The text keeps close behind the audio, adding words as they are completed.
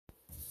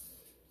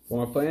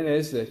Well, my plan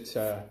is that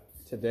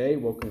today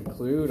we'll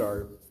conclude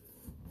our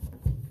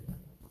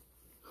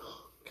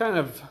kind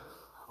of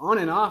on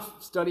and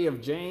off study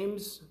of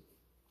James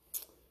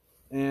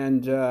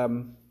and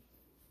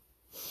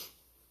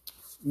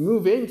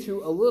move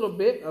into a little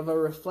bit of a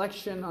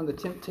reflection on the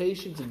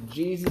temptations of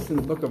Jesus in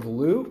the book of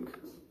Luke.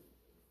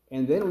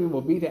 And then we will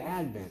be to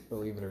Advent,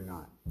 believe it or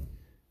not.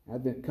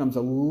 Advent comes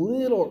a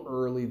little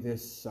early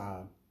this,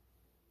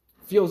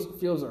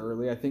 feels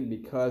early, I think,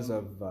 because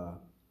of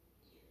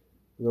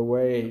the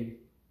way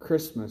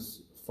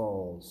Christmas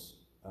falls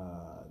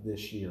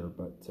this year.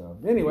 But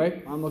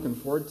anyway, I'm looking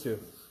forward to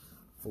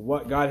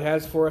what God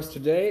has for us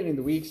today and in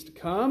the weeks to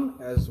come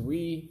as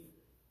we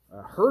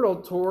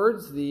hurtle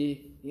towards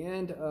the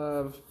end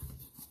of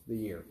the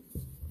year.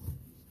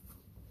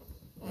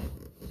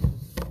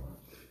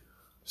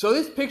 So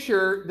this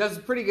picture does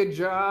a pretty good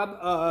job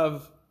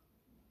of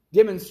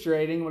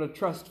demonstrating what a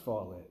trust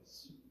fall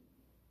is.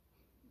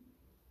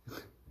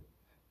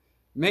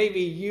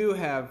 Maybe you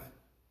have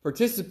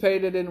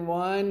participated in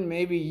one.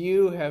 Maybe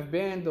you have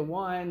been the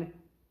one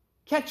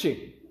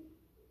catching.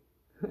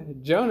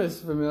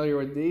 Jonah's familiar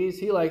with these.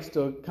 He likes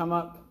to come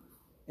up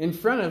in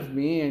front of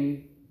me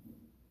and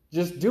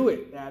just do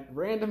it at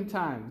random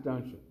times,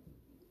 don't you?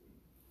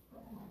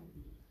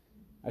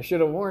 I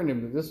should have warned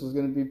him that this was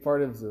going to be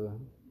part of the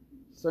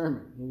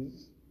sermon.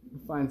 He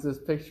finds this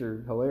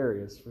picture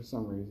hilarious for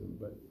some reason.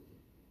 But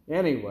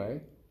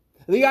anyway,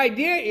 the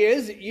idea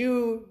is that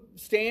you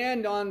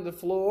stand on the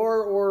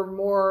floor or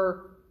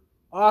more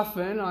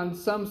often on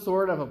some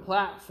sort of a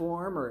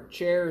platform or a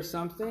chair or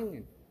something,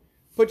 and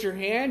put your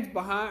hand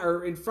behind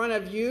or in front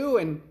of you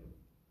and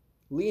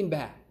lean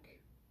back,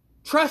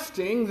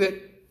 trusting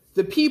that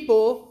the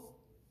people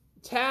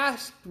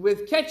tasked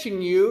with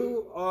catching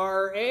you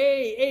are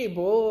A,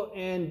 able,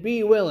 and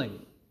B,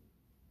 willing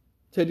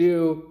to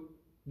do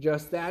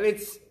just that.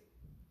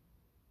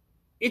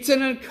 It's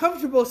an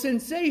uncomfortable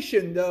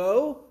sensation,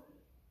 though,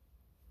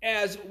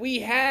 as we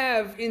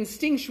have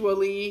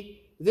instinctually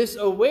this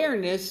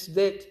awareness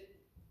that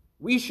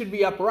we should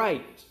be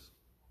upright,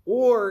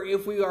 or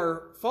if we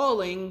are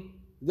falling,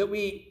 that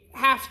we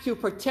have to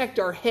protect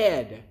our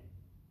head.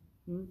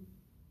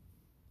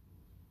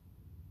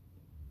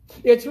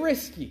 It's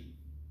risky.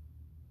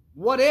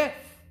 What if?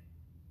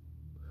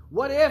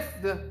 What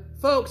if the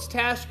folks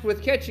tasked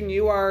with catching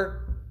you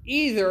are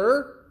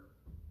either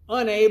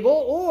unable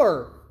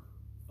or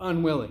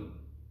unwilling?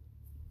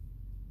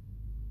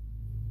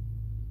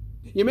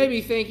 You may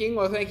be thinking,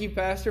 well, thank you,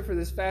 Pastor, for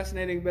this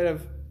fascinating bit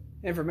of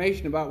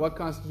information about what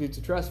constitutes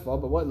a trust fall,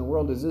 but what in the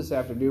world does this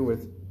have to do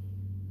with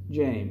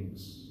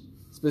James?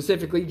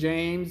 Specifically,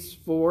 James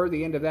 4,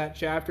 the end of that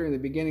chapter, and the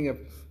beginning of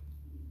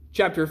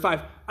chapter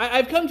 5.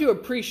 I've come to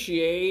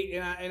appreciate,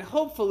 and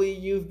hopefully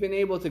you've been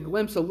able to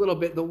glimpse a little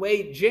bit, the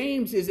way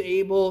James is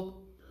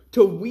able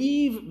to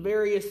weave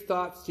various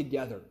thoughts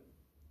together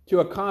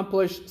to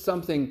accomplish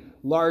something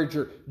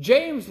larger.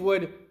 James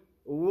would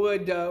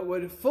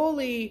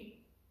fully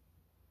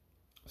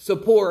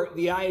support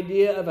the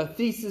idea of a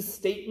thesis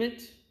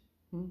statement.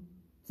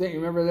 Think,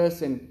 remember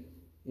this in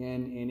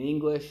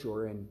English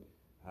or in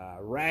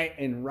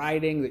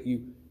writing, that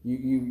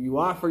you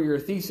offer your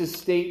thesis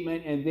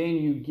statement and then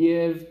you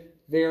give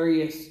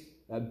various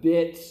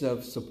bits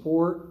of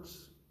support.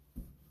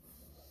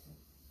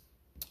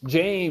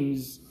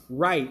 James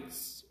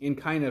writes in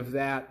kind of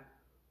that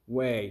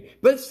way.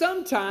 But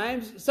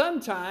sometimes,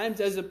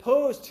 as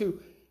opposed to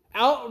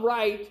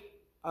outright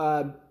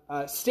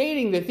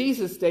stating the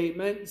thesis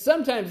statement,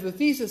 sometimes the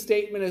thesis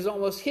statement is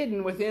almost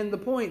hidden within the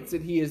points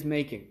that he is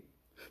making.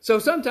 So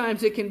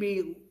sometimes it can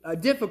be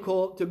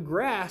difficult to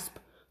grasp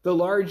the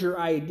larger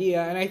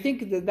idea, and I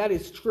think that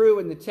is true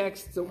in the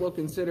texts that we'll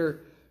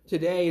consider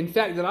today. In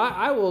fact, that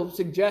I will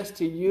suggest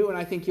to you, and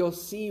I think you'll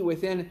see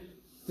within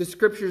the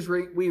scriptures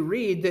we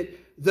read, that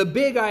the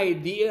big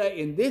idea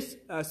in this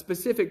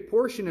specific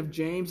portion of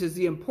James is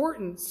the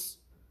importance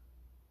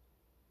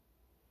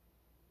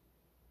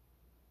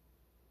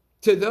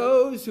to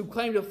those who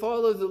claim to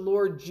follow the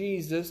Lord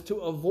Jesus to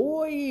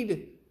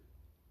avoid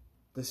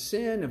the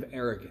sin of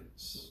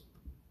arrogance.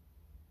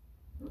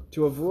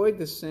 To avoid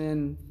the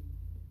sin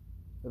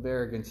of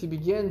arrogance. He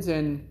begins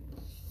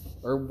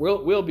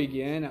will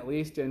begin at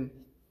least in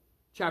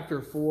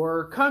chapter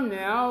 4. Come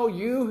now,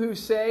 you who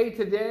say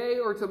today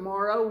or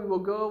tomorrow we will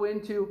go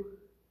into...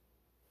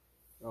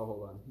 Oh,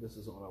 hold on. This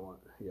isn't what I want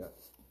yet.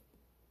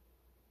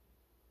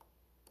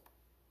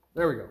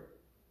 There we go.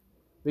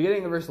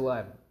 Beginning of verse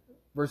 11.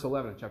 Verse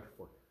 11 of chapter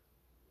 4.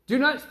 Do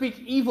not speak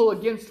evil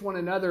against one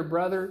another,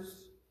 brothers.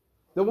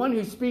 The one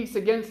who speaks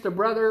against a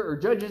brother or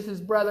judges his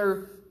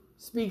brother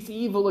speaks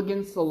evil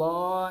against the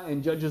law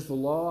and judges the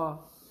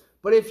law.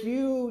 But if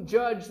you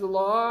judge the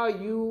law,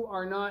 you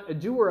are not a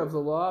doer of the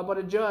law, but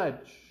a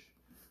judge.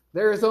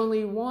 There is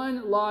only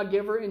one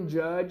lawgiver and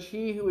judge,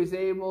 he who is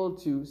able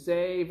to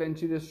save and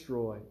to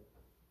destroy.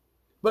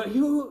 But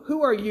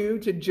who are you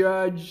to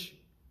judge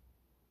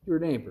your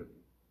neighbor?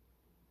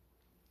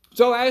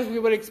 So as we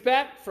would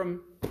expect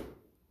from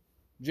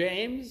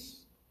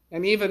James,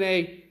 and even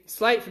a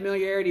slight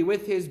familiarity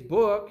with his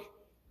book,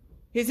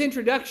 his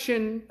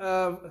introduction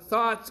of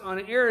thoughts on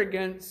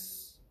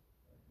arrogance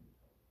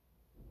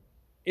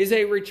is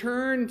a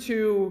return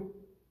to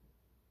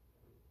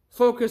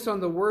focus on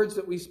the words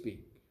that we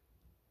speak.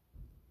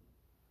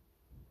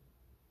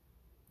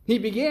 He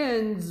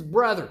begins,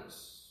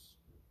 brothers,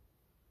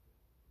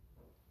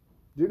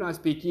 do not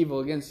speak evil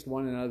against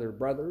one another,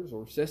 brothers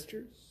or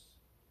sisters.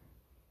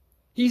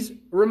 He's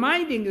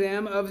reminding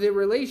them of the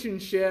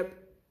relationship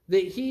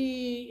that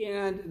he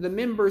and the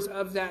members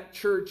of that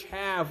church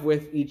have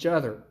with each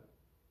other.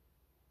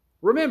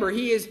 Remember,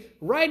 he is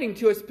writing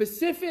to a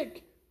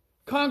specific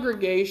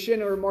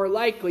congregation, or more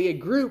likely a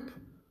group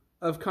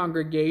of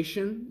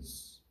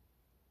congregations.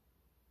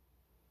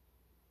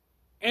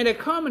 And a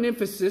common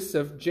emphasis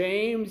of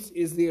James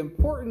is the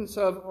importance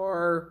of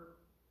our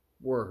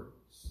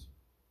words.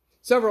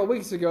 Several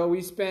weeks ago,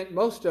 we spent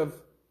most of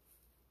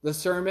the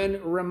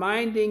sermon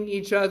reminding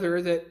each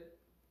other that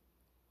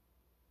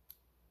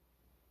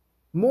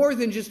more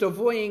than just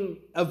avoiding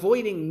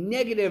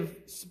negative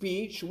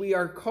speech, we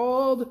are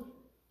called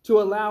to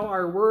allow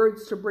our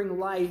words to bring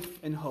life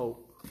and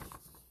hope.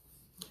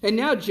 And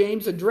now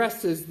James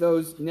addresses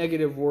those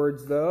negative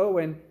words, though,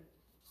 and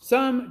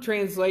some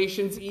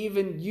translations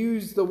even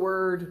use the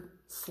word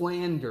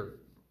slander.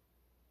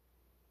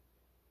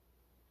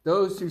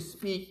 Those who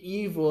speak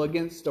evil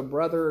against a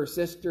brother or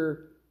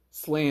sister,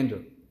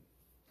 slander.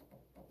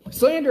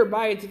 Slander,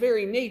 by its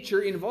very nature,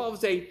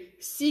 involves a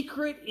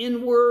secret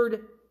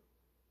inward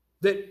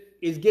that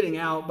is getting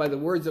out by the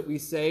words that we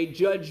say,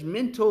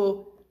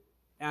 judgmental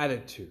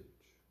attitude.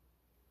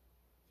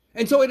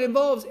 And so it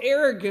involves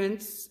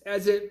arrogance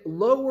as it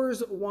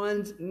lowers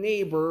one's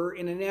neighbor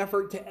in an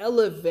effort to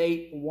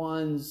elevate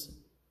one's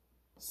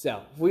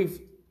self. We've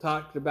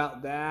talked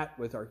about that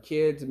with our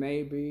kids,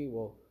 maybe.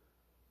 Well,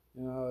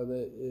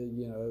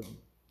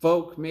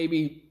 folk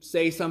maybe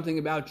say something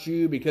about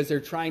you because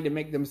they're trying to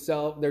make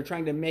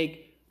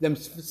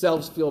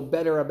themselves feel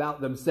better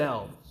about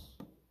themselves.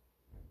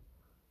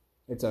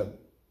 It's a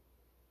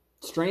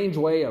strange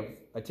way of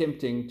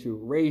attempting to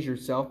raise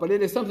yourself, but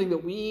it is something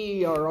that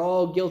we are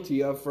all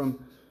guilty of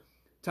from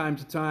time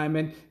to time.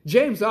 And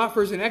James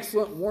offers an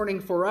excellent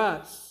warning for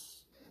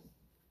us.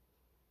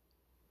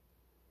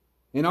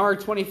 In our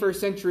 21st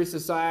century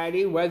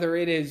society, whether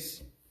it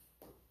is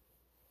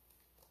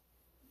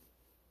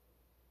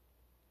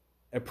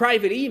a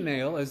private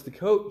email, as the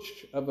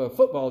coach of a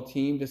football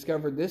team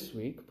discovered this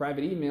week, a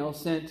private email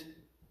sent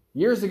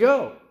years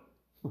ago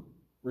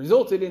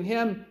resulted in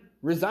him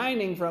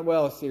resigning from,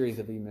 a series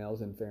of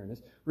emails in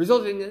fairness,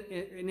 resulted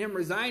in him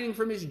resigning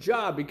from his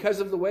job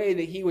because of the way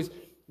that he was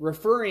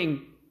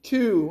referring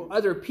to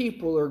other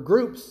people or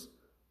groups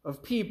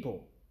of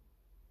people.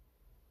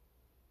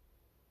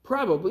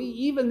 Probably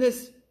even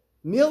this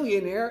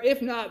millionaire,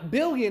 if not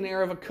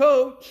billionaire of a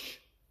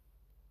coach,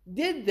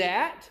 did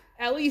that,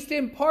 at least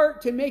in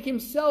part, to make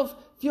himself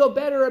feel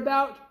better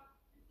about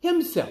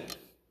himself,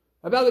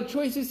 about the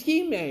choices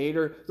he made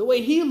or the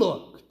way he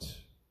looked.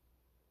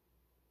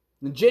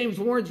 And James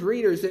warns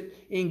readers that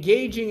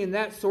engaging in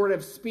that sort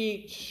of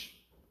speech,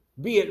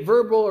 be it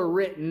verbal or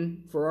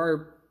written for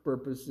our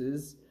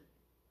purposes,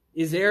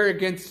 is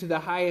arrogance to the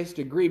highest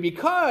degree.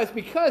 Because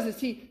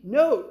as he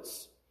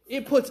notes,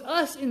 it puts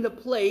us in the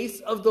place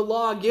of the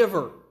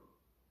lawgiver.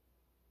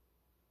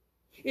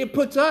 It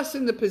puts us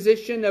in the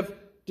position of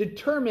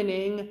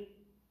determining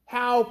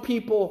how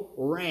people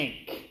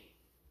rank.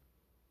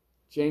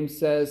 James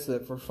says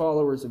that for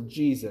followers of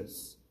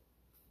Jesus,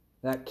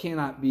 that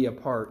cannot be a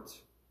part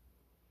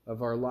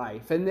of our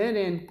life. And then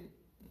in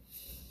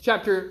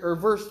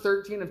verse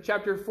 13 of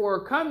chapter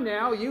 4, come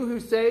now, you who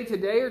say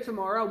today or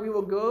tomorrow we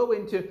will go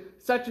into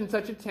such and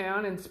such a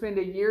town and spend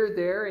a year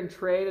there and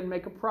trade and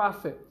make a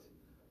profit.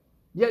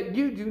 Yet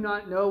you do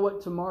not know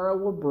what tomorrow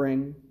will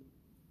bring.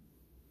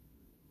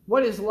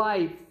 What is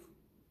life?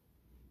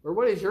 Or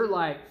what is your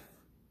life?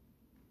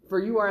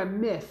 For you are a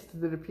mist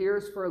that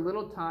appears for a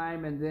little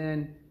time and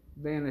then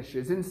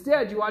vanishes.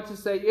 Instead, you ought to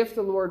say, if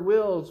the Lord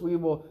wills, we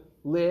will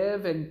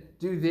live and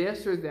do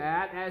this or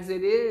that. As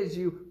it is,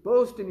 you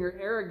boast in your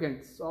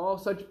arrogance. All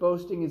such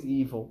boasting is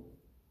evil.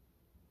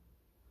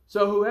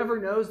 So whoever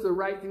knows the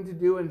right thing to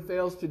do and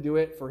fails to do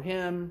it, for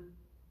him,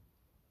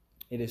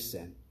 it is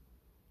sin.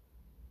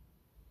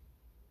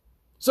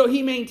 So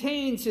he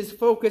maintains his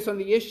focus on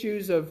the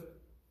issues of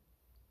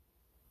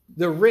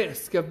the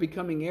risk of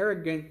becoming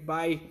arrogant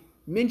by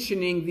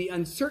mentioning the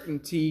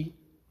uncertainty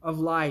of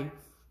life.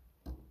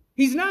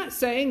 He's not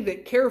saying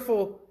that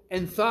careful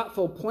and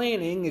thoughtful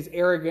planning is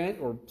arrogant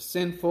or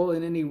sinful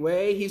in any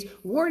way. He's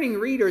warning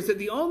readers that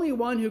the only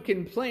one who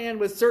can plan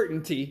with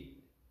certainty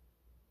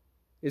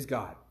is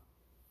God.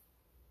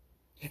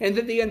 And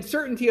that the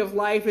uncertainty of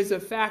life is a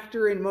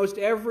factor in most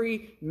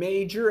every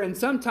major and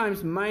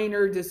sometimes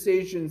minor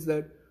decisions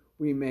that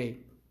we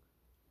make.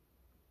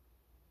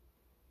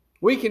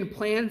 We can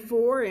plan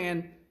for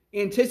and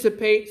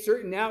anticipate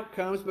certain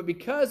outcomes, but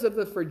because of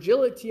the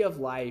fragility of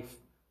life,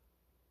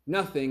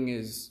 nothing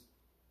is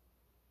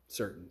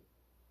certain.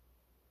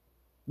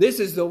 This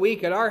is the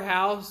week at our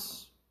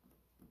house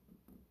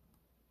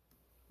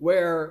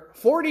where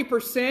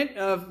 40%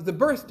 of the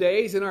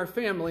birthdays in our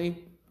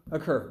family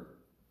occur.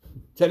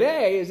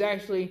 Today is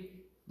actually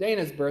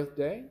Dana's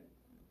birthday,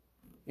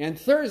 and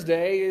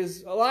Thursday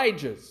is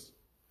Elijah's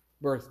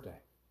birthday.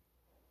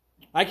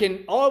 I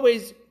can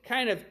always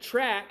kind of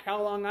track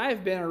how long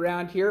I've been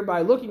around here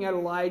by looking at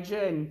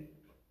Elijah and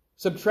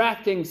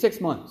subtracting 6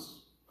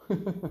 months.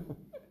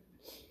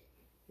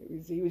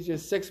 He was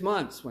just 6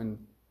 months when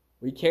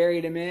we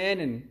carried him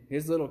in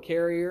his little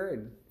carrier,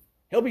 and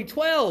he'll be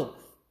 12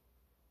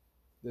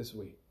 this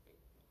week.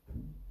 I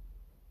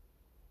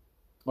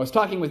was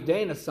talking with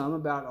Dana some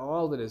about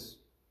all that has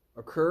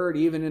occurred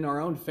even in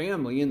our own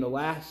family in the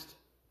last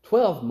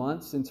 12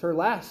 months since her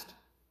last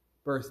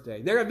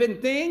birthday. There have been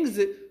things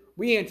that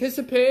we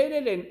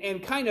anticipated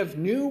and kind of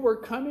knew were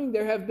coming.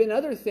 There have been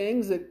other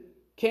things that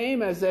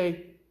came as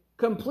a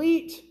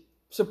complete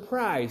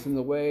surprise in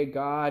the way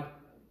God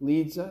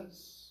leads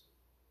us.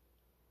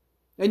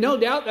 And no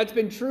doubt that's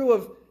been true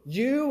of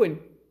you and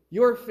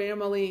your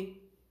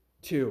family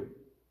too.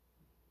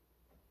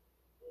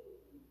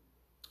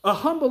 A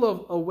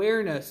humble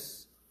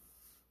awareness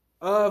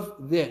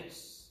of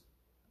this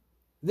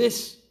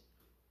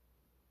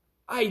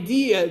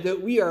idea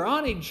that we are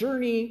on a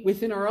journey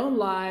within our own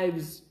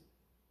lives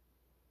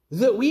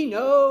that we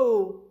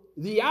know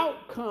the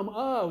outcome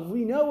of,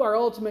 we know our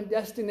ultimate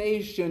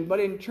destination,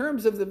 but in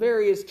terms of the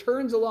various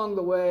turns along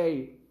the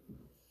way,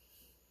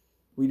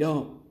 we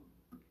don't.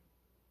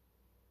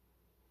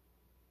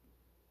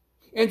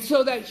 And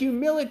so that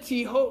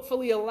humility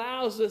hopefully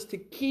allows us to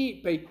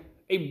keep a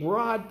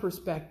broad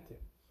perspective.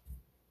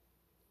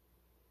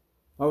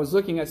 I was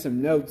looking at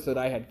some notes that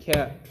I had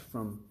kept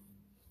from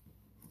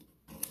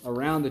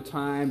around the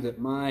time that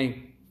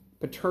my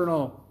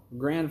paternal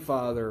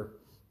grandfather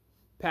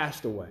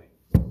passed away.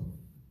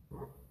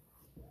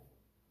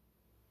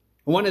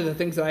 One of the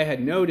things that I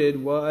had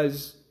noted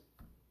was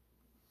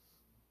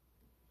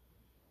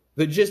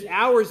that just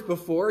hours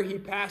before he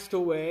passed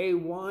away,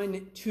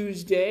 one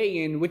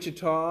Tuesday in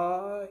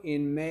Wichita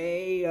in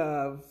May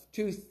of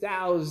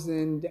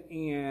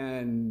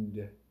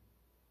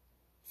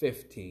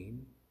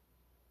 2015,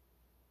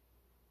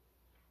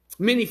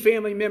 many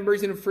family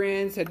members and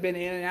friends had been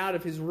in and out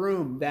of his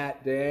room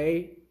that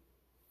day,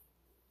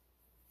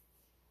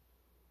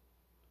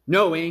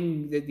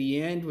 knowing that the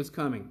end was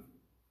coming.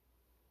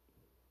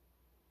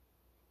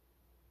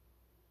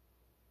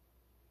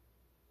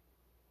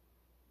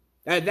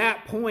 At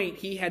that point,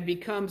 he had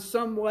become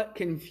somewhat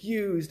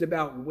confused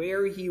about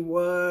where he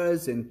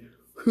was and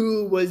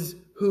who was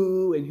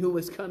who and who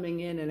was coming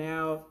in and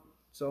out,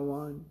 so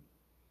on.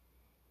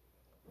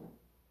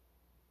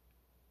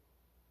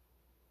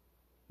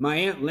 My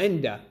Aunt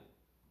Linda,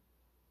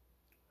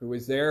 who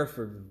was there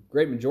for the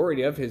great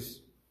majority of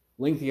his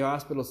lengthy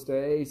hospital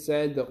stay,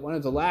 said that one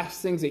of the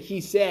last things that he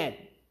said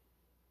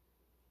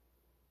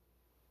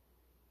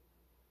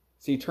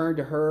as he turned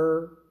to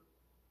her,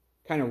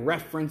 kind of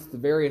referenced the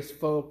various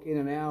folk in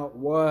and out,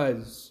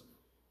 was,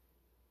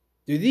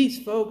 do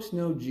these folks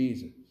know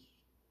Jesus?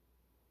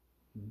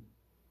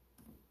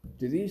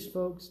 Do these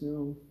folks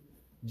know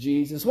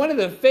Jesus? One of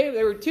the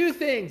there were two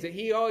things that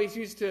he always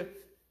used to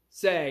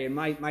say, and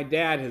my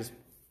dad has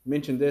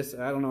mentioned this,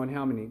 I don't know in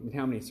how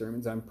many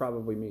sermons, I'm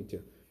probably me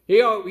too.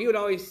 He would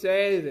always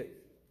say that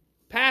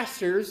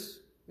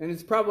pastors, and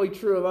it's probably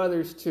true of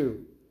others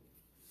too,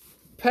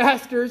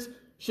 pastors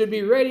should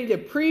be ready to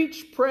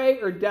preach, pray,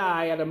 or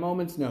die at a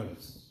moment's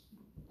notice.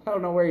 I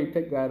don't know where he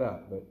picked that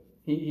up, but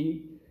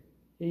he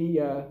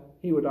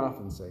would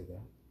often say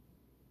that.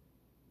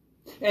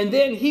 And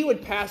then he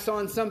would pass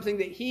on something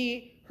that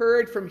he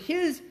heard from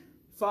his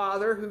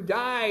father, who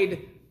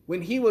died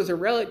when he was a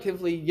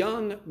relatively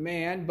young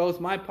man. Both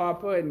my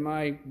papa and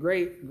my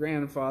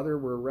great-grandfather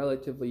were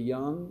relatively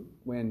young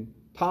when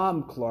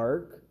Tom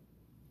Clark,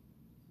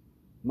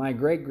 my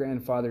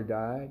great-grandfather,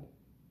 died.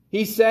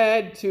 He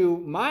said to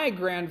my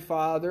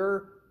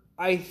grandfather,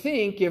 I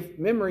think, if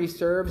memory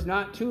serves,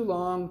 not too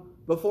long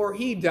before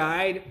he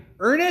died,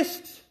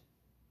 Ernest,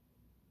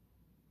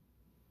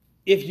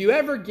 if you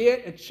ever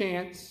get a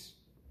chance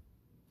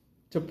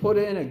to put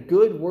in a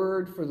good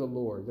word for the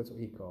Lord, that's what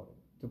he called it,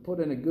 to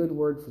put in a good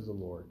word for the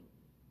Lord,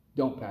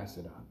 don't pass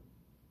it up.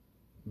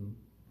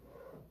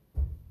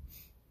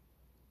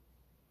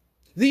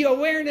 The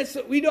awareness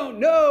that we don't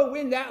know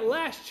when that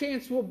last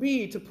chance will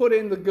be to put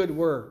in the good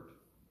word.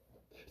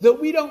 That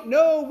we don't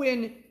know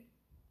when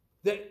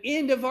the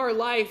end of our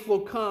life will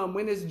come,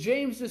 when, as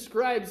James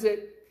describes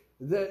it,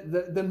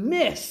 the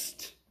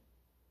mist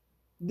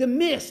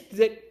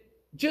that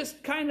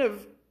just kind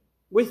of,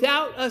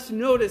 without us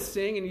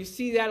noticing, and you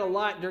see that a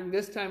lot during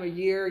this time of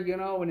year,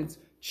 when it's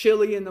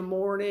chilly in the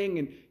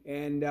morning,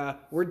 and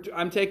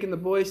I'm taking the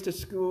boys to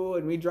school,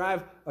 and we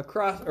drive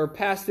across or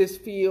past this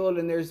field,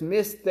 and there's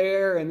mist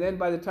there, and then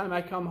by the time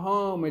I come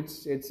home,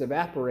 it's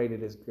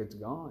evaporated, it's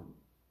gone.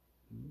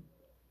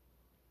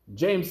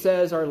 James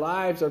says our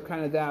lives are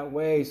kind of that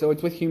way, so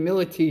it's with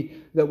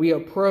humility that we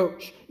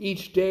approach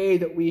each day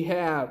that we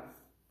have,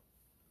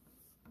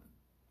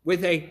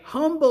 with a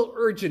humble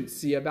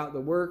urgency about the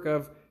work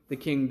of the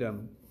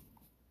kingdom.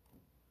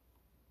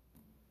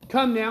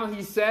 Come now,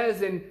 he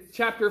says in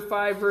chapter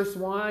 5, verse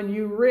 1,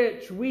 you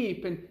rich,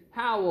 weep and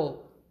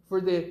howl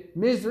for the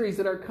miseries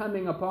that are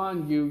coming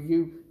upon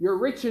you. Your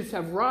riches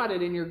have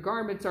rotted and your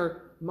garments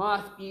are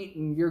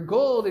moth-eaten. Your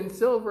gold and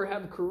silver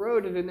have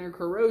corroded, and their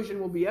corrosion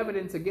will be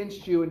evidence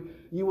against you, and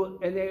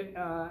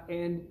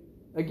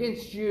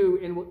against you,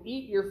 and will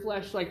eat your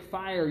flesh like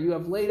fire. You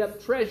have laid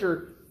up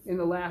treasure in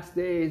the last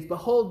days.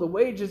 Behold, the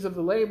wages of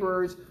the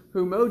laborers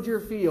who mowed your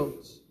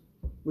fields,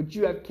 which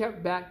you have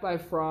kept back by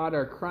fraud,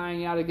 are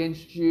crying out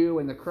against you,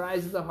 and the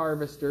cries of the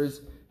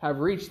harvesters have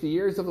reached the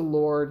ears of the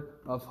Lord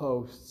of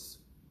hosts.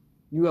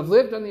 You have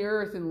lived on the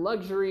earth in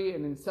luxury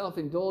and in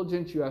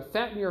self-indulgence. You have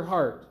fattened your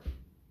heart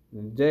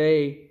in the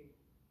day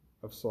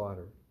of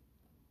slaughter.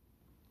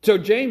 So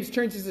James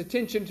turns his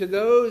attention to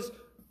those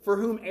for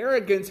whom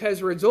arrogance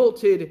has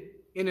resulted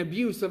in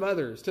abuse of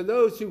others, to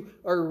those who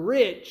are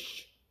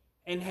rich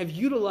and have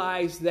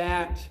utilized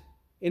that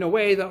in a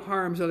way that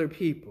harms other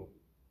people.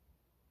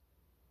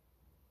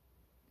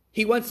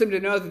 He wants them to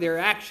know that their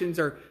actions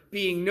are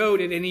being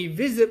noted, and he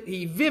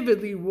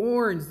vividly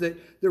warns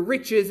that the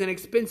riches and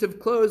expensive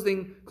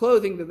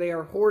clothing that they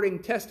are hoarding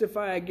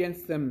testify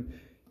against them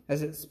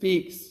as it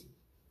speaks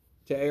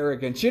to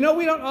arrogance. You know,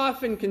 we don't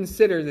often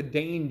consider the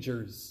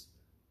dangers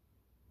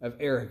of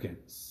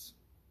arrogance.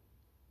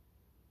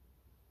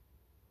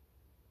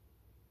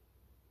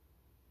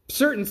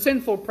 Certain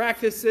sinful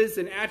practices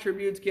and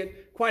attributes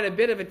get quite a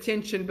bit of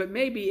attention, but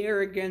maybe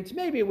arrogance,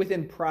 maybe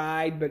within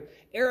pride, but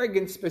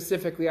arrogance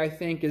specifically, I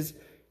think, is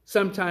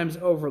sometimes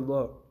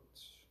overlooked.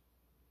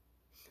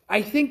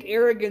 I think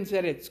arrogance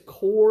at its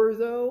core,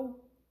 though,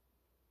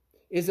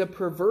 is a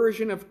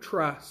perversion of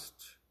trust.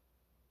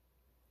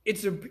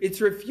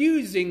 It's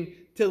refusing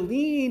to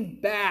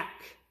lean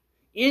back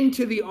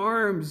into the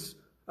arms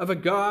of a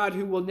God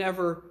who will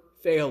never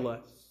fail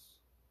us.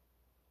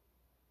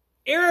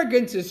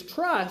 Arrogance is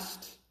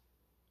trust,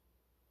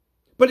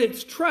 but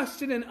it's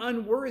trust in an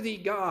unworthy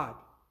God.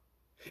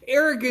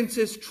 Arrogance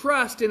is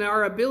trust in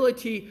our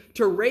ability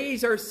to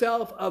raise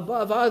ourselves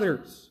above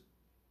others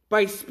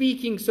by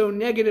speaking so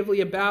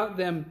negatively about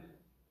them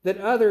that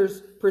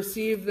others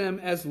perceive them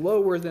as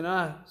lower than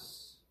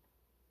us.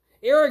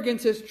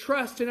 Arrogance is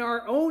trust in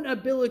our own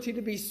ability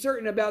to be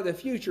certain about the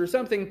future,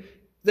 something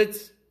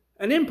that's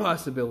an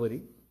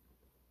impossibility.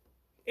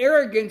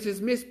 Arrogance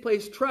is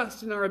misplaced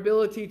trust in our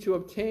ability to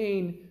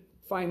obtain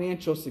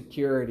financial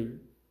security.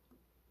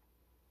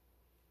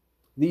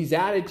 These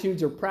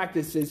attitudes or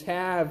practices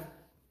have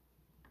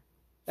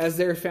as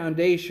their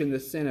foundation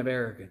the sin of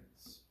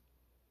arrogance.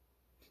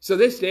 So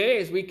this day,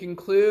 as we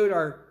conclude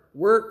our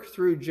work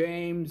through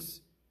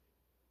James,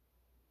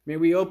 may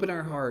we open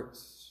our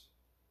hearts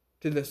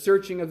to the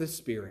searching of the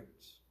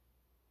Spirit,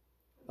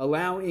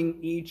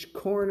 allowing each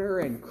corner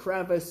and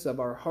crevice of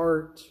our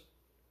heart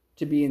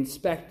to be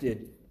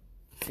inspected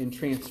and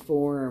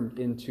transformed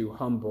into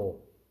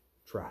humble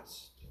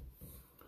trust.